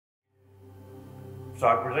So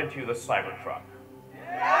I present to you the Cybertruck.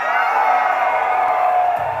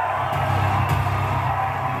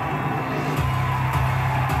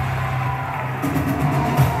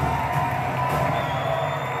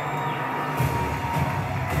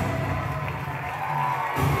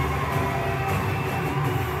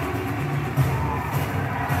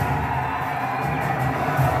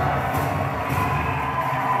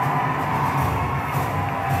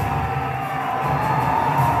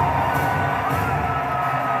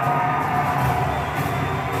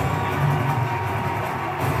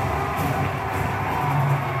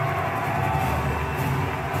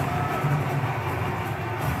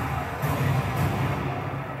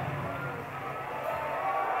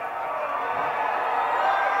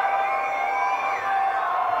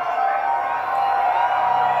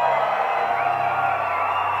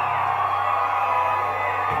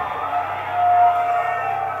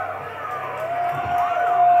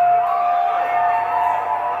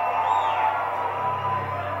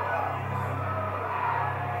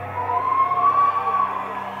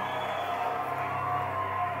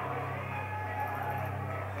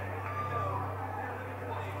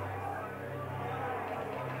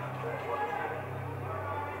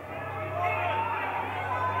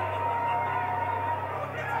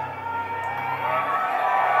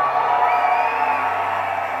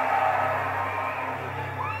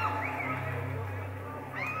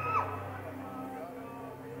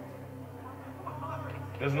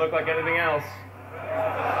 Doesn't look like anything else.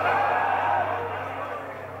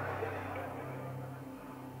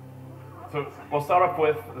 So we'll start off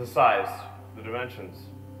with the size, the dimensions,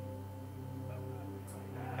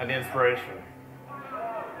 and the inspiration.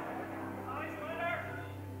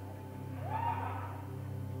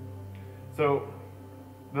 So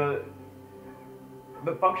the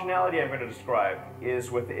functionality I'm going to describe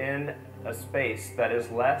is within a space that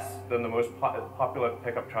is less than the most popular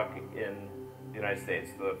pickup truck in the United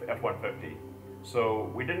States, the F-150. So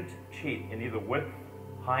we didn't cheat in either width,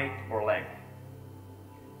 height, or length.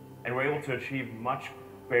 And we're able to achieve much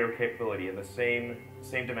greater capability in the same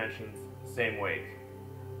dimensions, same weight.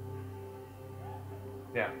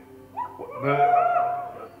 Yeah.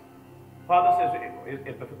 Part of this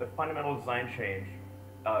is the fundamental design change.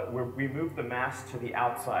 We moved the mass to the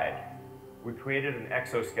outside. We created an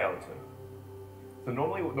exoskeleton. So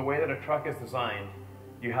normally the way that a truck is designed,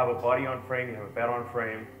 you have a body on frame, you have a bed on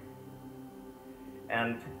frame,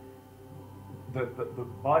 and the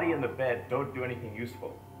body and the bed don't do anything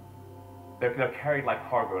useful. They're carried like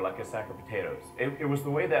cargo, like a sack of potatoes. It was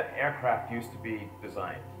the way that aircraft used to be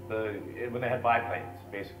designed, when they had biplanes,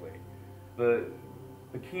 basically. The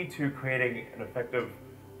key to creating an effective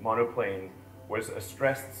monoplane was a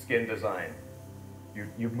stressed skin design.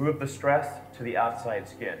 You move the stress to the outside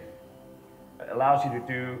skin. It allows you to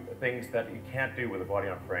do things that you can't do with a body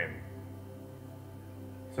on frame.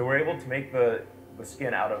 So we're able to make the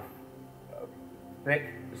skin out of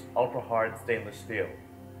thick, ultra hard stainless steel.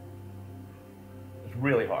 It's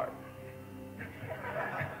really hard.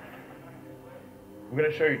 We're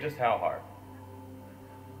going to show you just how hard.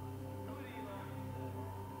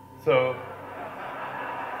 So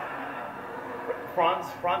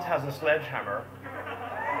Franz has a sledgehammer.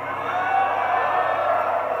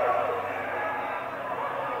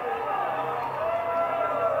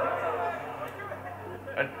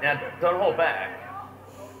 Now, don't hold back.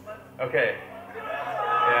 Okay.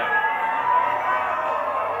 Yeah.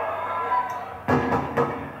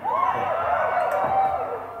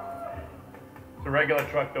 It's a regular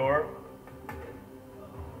truck door.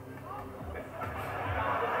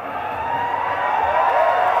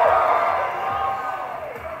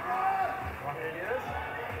 Want me to do this?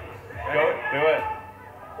 Go, do it.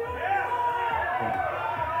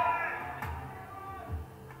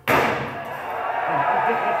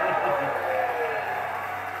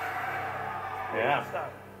 Yeah.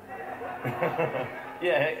 Stop.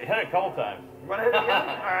 Yeah, hit it a couple times. You want to hit it again?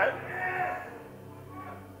 All right.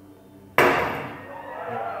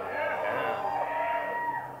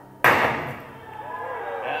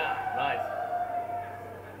 Yeah, nice.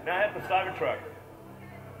 Now hit the Cybertruck.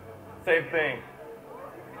 Same thing.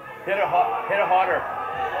 Hit it harder.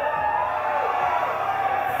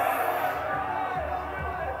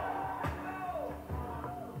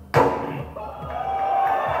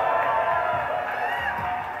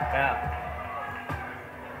 Yeah.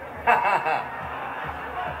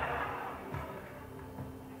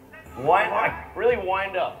 Really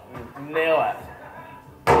wind up. Nail it.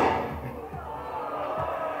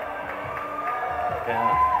 Yeah.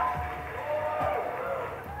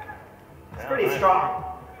 It's pretty strong.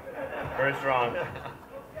 Very strong.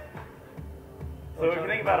 So if you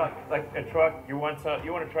think about like a truck, you want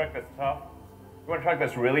a truck that's tough. You want a truck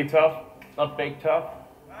that's really tough, not fake tough.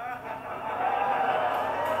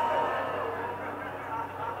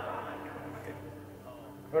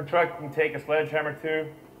 A truck you can take a sledgehammer to.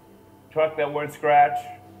 Truck that won't scratch,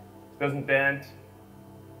 doesn't bend.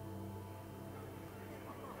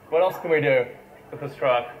 What else can we do with this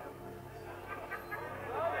truck?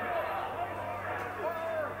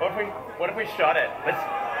 What if we shot it?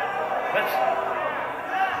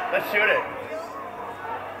 Let's shoot it.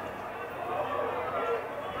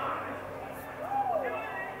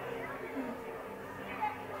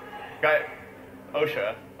 Guy,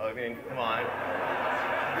 OSHA. I mean, come on.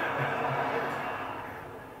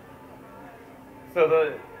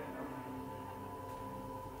 So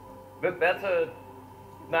that's a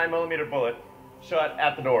 9mm bullet shot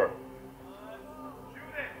at the door.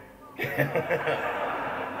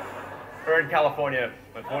 We're in California,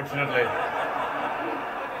 unfortunately.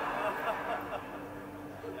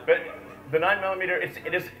 But the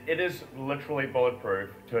 9mm, it is literally bulletproof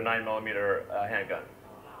to a 9mm handgun.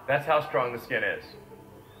 That's how strong the skin is.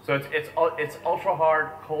 So it's ultra hard,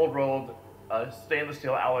 cold rolled stainless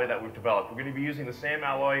steel alloy that we've developed. We're going to be using the same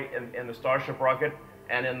alloy in the Starship rocket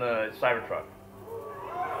and in the Cybertruck.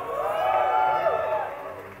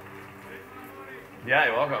 Yeah,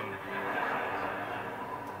 you're welcome.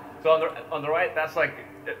 So on the right, that's like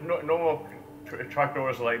normal truck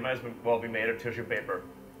doors, like might as well be made of tissue paper.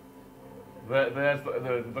 The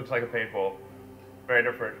looks like a paintball. Very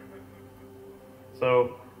different.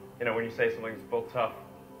 So, you know, when you say something's built tough,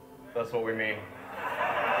 that's what we mean.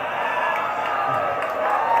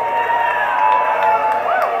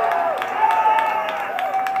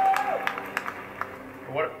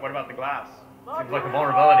 What about the glass? Seems like a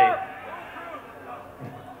vulnerability.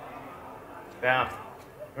 Yeah.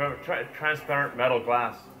 Transparent metal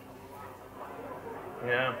glass.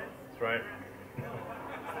 Yeah, that's right.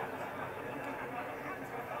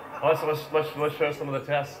 Let's show some of the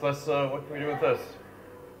tests. What can we do with this?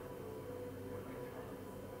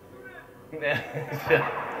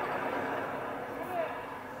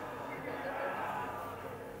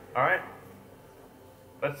 All right.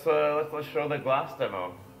 Let's show the glass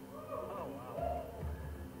demo.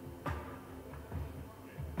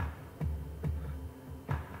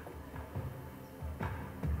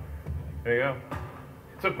 There you go.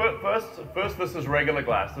 So first, this is regular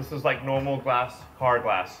glass. This is like normal glass, car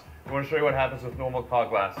glass. I want to show you what happens with normal car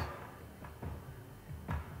glass.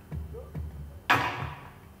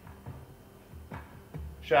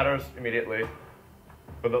 Shatters immediately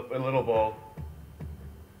with a little ball.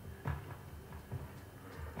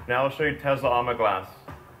 Now I'll show you Tesla Armor glass.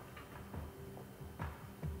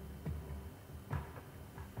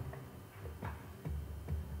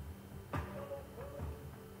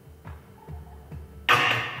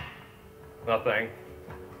 Nothing.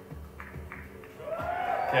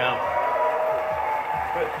 Yeah.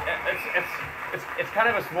 But it's kind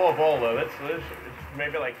of a small ball though. Let's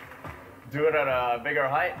maybe like do it at a bigger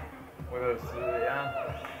height with a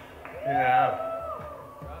yeah.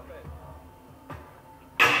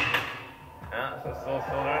 Yeah, so still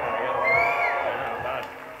doing it. Yeah, not bad.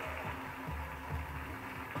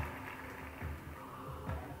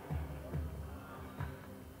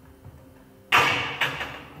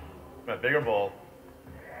 A bigger bowl.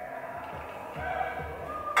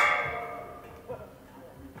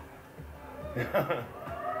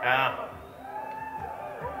 Yeah.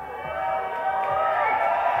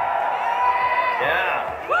 Yeah.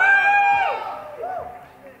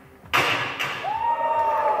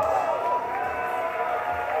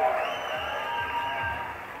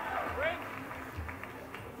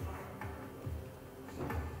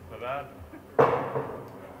 Not bad.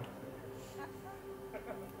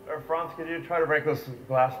 Franz, could you try to break this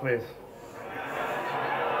glass, please?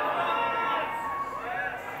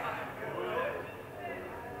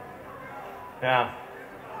 Yeah.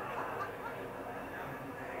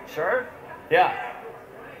 Sure? Yeah.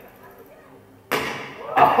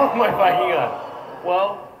 Oh my fucking god.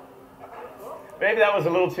 Well, maybe that was a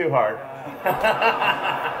little too hard.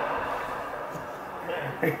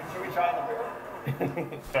 Should we try the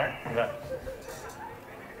bigger? Sorry? No.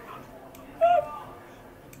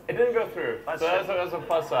 It didn't go through. So that's a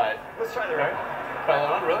plus side. Let's try the right. Try that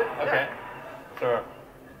one, really? Okay. Yeah. Sure.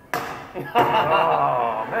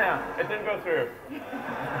 Oh, man. It didn't go through.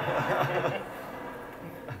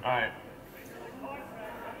 All right.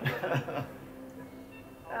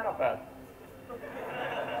 Not bad.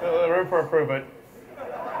 Room for improvement.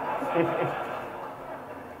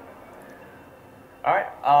 All right.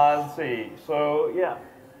 Let's see. So yeah.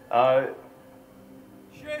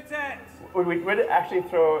 We did actually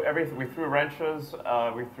throw everything. We threw wrenches.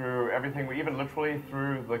 We threw everything. We even literally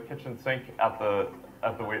threw the kitchen sink at the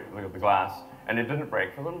glass, and it didn't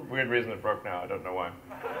break. For some weird reason, it broke now. I don't know why.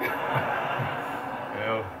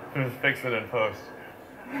 Just fix it in post.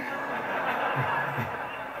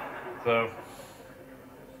 So,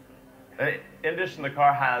 in addition, the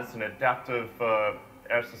car has an adaptive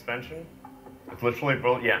air suspension. It's literally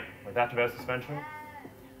built, adaptive air suspension.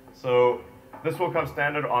 So this will come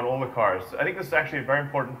standard on all the cars. I think this is actually a very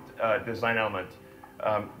important design element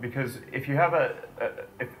because if you have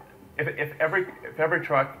if every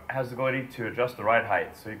truck has the ability to adjust the ride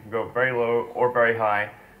height, so you can go very low or very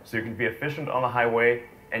high, so you can be efficient on the highway,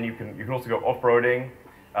 and you can also go off-roading.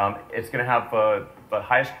 It's going to have the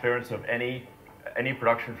highest clearance of any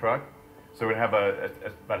production truck. So we're going to have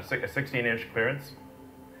about a 16-inch clearance,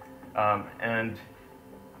 and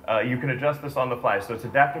you can adjust this on the fly. So it's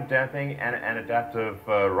adaptive damping and adaptive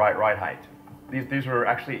ride height. These are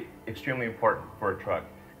actually extremely important for a truck.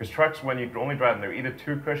 Because trucks, when you only drive them, they're either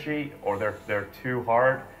too cushy or they're too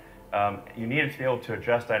hard. You need it to be able to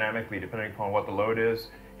adjust dynamically depending upon what the load is.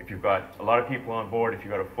 If you've got a lot of people on board, if you've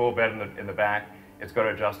got a full bed in the back, it's got to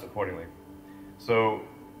adjust accordingly. So,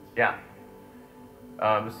 yeah.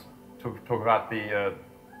 Let's talk about the,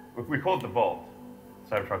 we call it the Volt,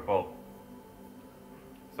 Cybertruck Volt.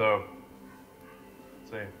 So,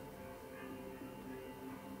 let's see.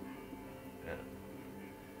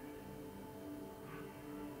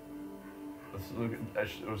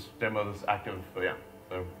 Let's demo this active, but yeah.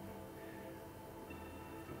 So,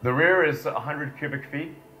 the rear is 100 cubic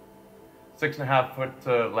feet, 6.5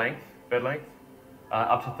 foot length, bed length,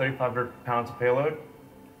 up to 3,500 pounds of payload.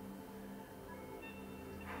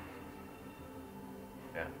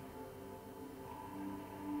 Yeah.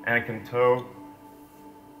 And it can tow.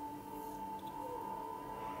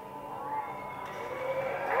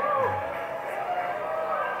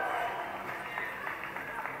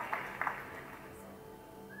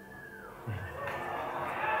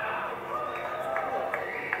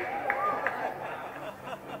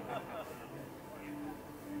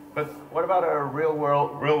 But what about a real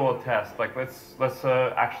world test? Like let's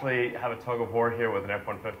actually have a tug of war here with an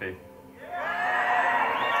F-150.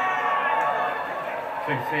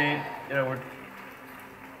 So you can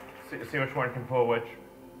see, see which one can pull which.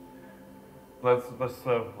 Let's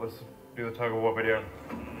do the tug of war video.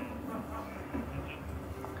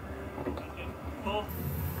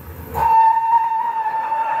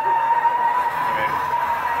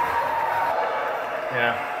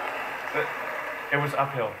 Yeah. It was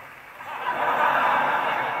uphill.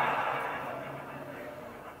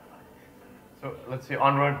 So let's see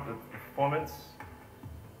on-road performance.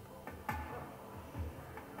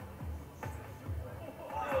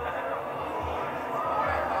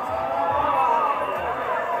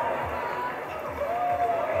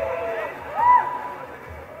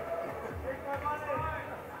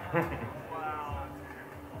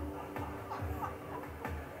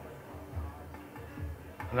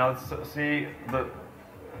 Now let's see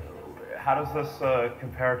how does this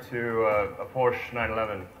compare to a Porsche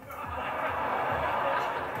 911?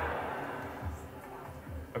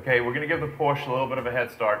 Okay, we're going to give the Porsche a little bit of a head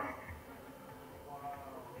start.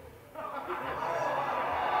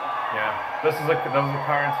 Yeah, this is a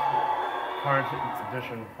current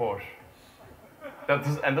edition Porsche.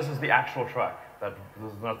 And this is the actual truck.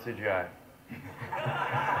 This is not CGI.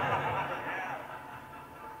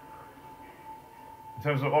 In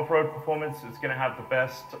terms of off-road performance, it's going to have the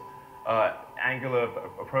best angular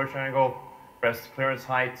approach angle, best clearance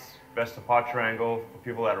heights, best departure angle. For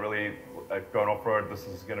people that really going off-road, this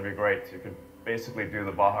is going to be great. You could basically do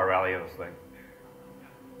the Baja Rally in this thing.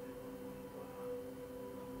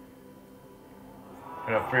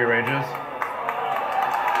 We have 3 ranges.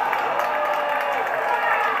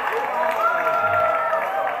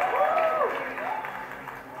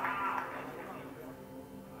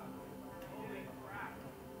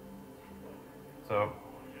 So,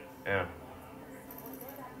 yeah.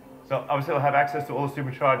 So obviously it'll have access to all the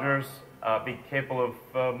superchargers, be capable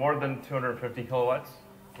of more than 250 kilowatts.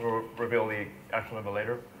 We'll reveal the actual number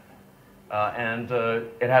later. And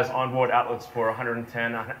it has onboard outlets for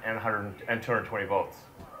 110 and 220 volts.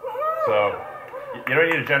 So you don't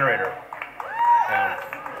need a generator.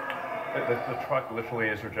 The truck literally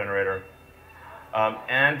is your generator.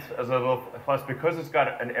 And as a little plus, because it's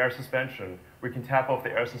got an air suspension, we can tap off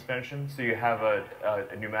the air suspension, so you have a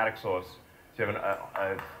pneumatic source. So you have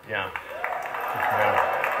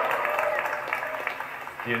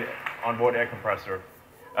the onboard air compressor.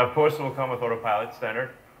 Of course, it will come with autopilot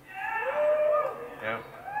standard. Yeah.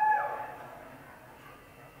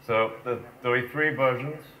 So there'll be 3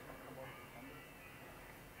 versions.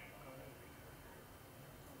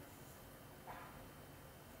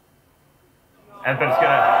 But it's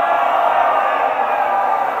gonna.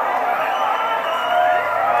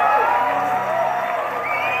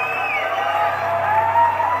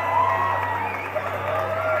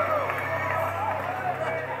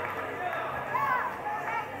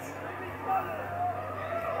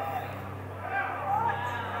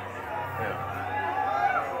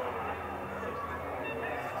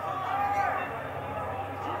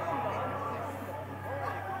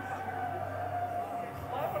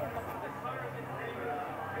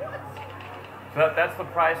 So that's the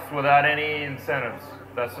price without any incentives.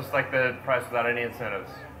 That's just like the price without any incentives.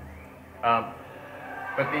 But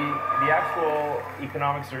the actual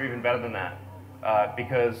economics are even better than that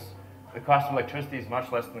because the cost of electricity is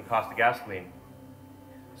much less than the cost of gasoline.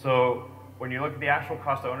 So when you look at the actual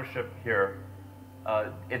cost of ownership here,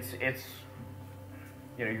 it's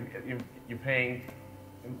you're paying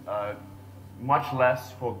much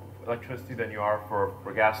less for electricity than you are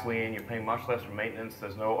for gasoline. You're paying much less for maintenance.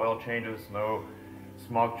 There's no oil changes, no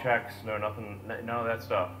smog checks, no nothing, none of that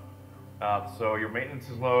stuff. So your maintenance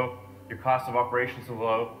is low, your cost of operations is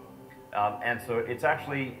low, and so it's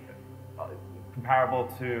actually comparable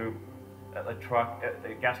to a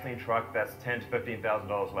gasoline truck that's $10,000 to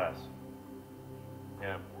 $15,000 less.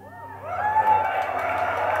 Yeah.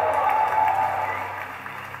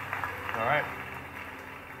 All right.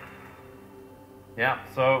 Yeah,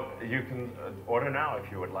 so you can order now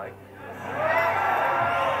if you would like.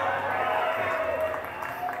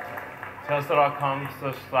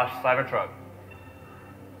 Tesla.com/Cybertruck.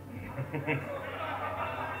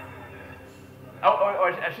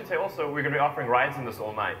 I should say also, we're going to be offering rides in this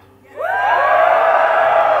all night.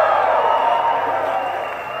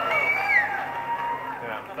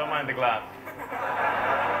 Yeah, don't mind the glass.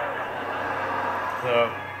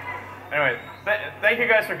 So, anyway, thank you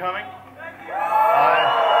guys for coming.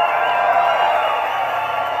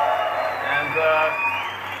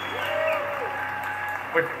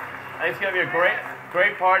 It's going to be a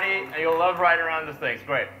great party, and you'll love riding around this thing. It's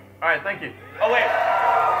great. All right, thank you. Oh, wait.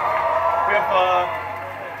 We have,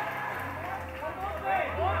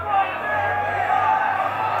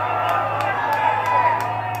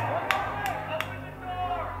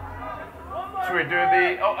 should we do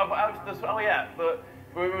the, oh yeah,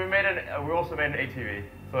 we also made an ATV,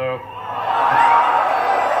 so.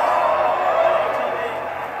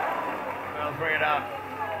 Let's bring it out.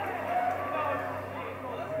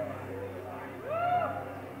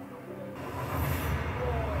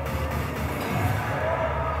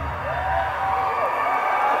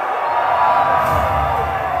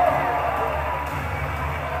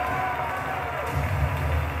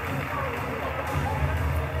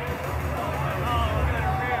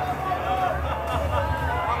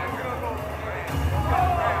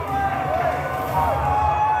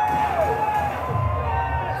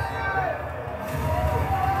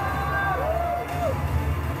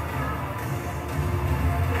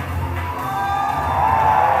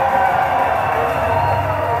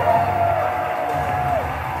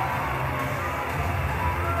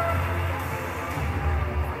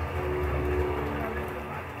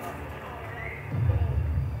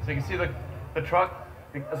 So you can see the truck.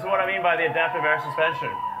 This is what I mean by the adaptive air suspension.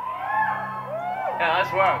 Yeah,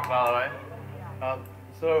 nice work, by the way.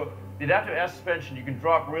 So the adaptive air suspension, you can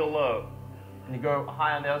drop real low, and you go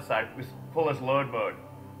high on the other side. We call this load mode.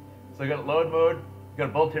 So you got load mode, you got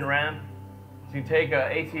a built-in ramp. So you take a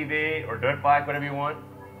ATV or dirt bike, whatever you want,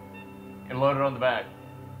 and load it on the back.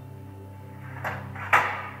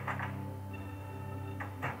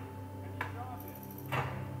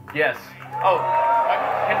 Yes. Oh,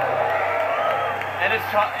 and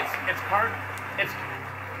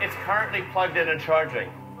it's currently plugged in and charging.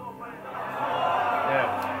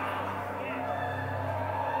 Yeah.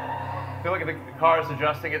 Feel like the car is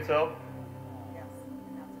adjusting itself. Yes.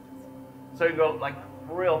 So you go like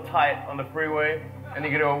real tight on the freeway, and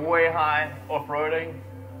you can go way high off-roading.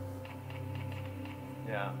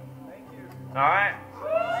 Yeah. Thank you. All right.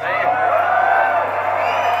 Thank you.